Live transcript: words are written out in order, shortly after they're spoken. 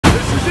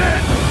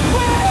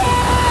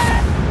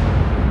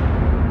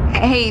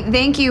Hey,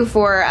 thank you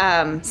for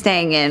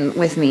staying in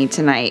with me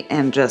tonight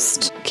and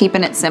just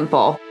keeping it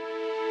simple.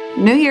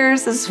 New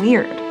Year's is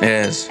weird. It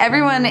is.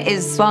 Everyone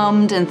is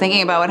bummed and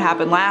thinking about what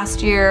happened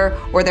last year,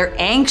 or they're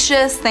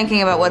anxious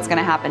thinking about what's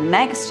gonna happen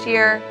next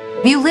year.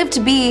 If you live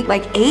to be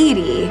like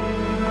 80,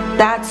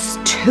 that's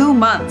 2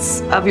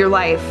 months of your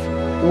life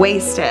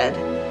wasted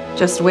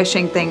just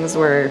wishing things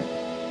were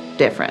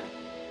different.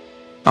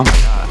 Oh my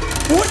God.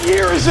 What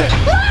year is it?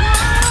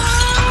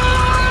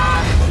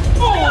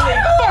 Holy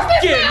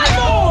fucking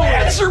moly!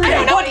 Answer me!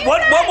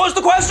 What was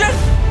the question?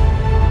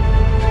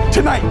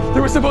 Tonight,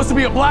 there was supposed to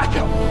be a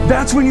blackout.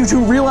 That's when you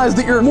two realize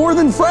that you're more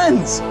than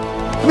friends.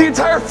 The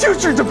entire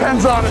future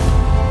depends on it.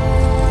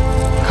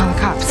 Call the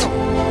cops.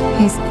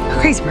 He's a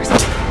crazy person.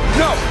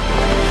 No!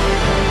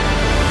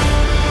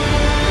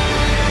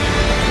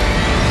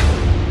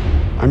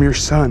 I'm your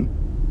son.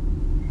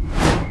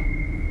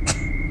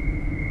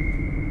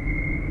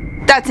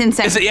 That's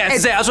insane.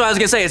 That's what I was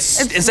gonna say.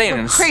 It's insane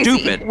and crazy.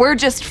 stupid. We're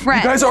just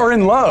friends. You guys are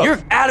in love. You're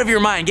out of your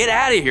mind. Get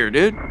out of here,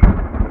 dude. I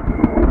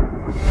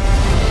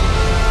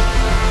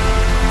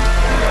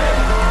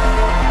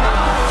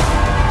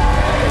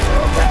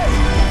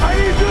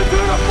need you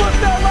to flip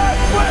that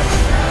last switch!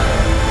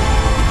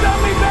 Send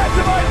me back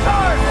to my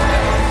time!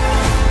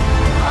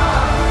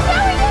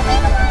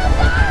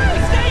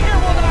 Stay here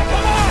while I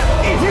come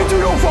on! If you two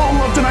don't fall in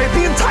love tonight,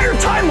 the entire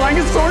timeline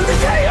is thrown